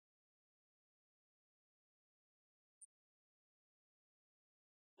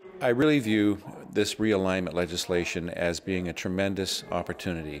I really view this realignment legislation as being a tremendous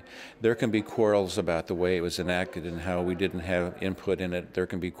opportunity. There can be quarrels about the way it was enacted and how we didn't have input in it. There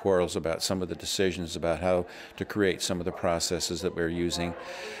can be quarrels about some of the decisions about how to create some of the processes that we're using.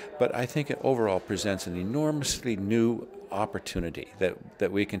 But I think it overall presents an enormously new opportunity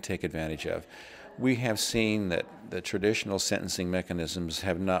that we can take advantage of. We have seen that the traditional sentencing mechanisms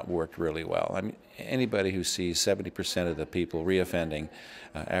have not worked really well. I mean, anybody who sees 70% of the people reoffending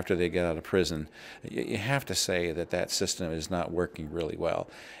after they get out of prison, you have to say that that system is not working really well.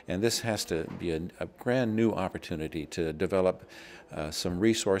 And this has to be a brand new opportunity to develop some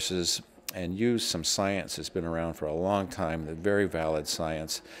resources and use some science that's been around for a long time, the very valid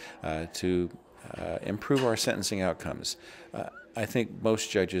science, to improve our sentencing outcomes. I think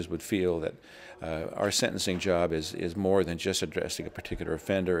most judges would feel that our sentencing job is more than just addressing a particular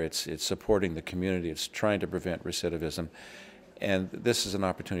offender. It's supporting the community. It's trying to prevent recidivism. And this is an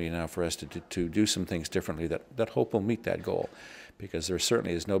opportunity now for us to do some things differently that hope will meet that goal. Because there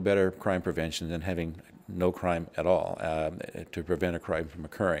certainly is no better crime prevention than having no crime at all to prevent a crime from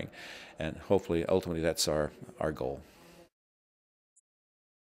occurring. And hopefully, ultimately, that's our goal.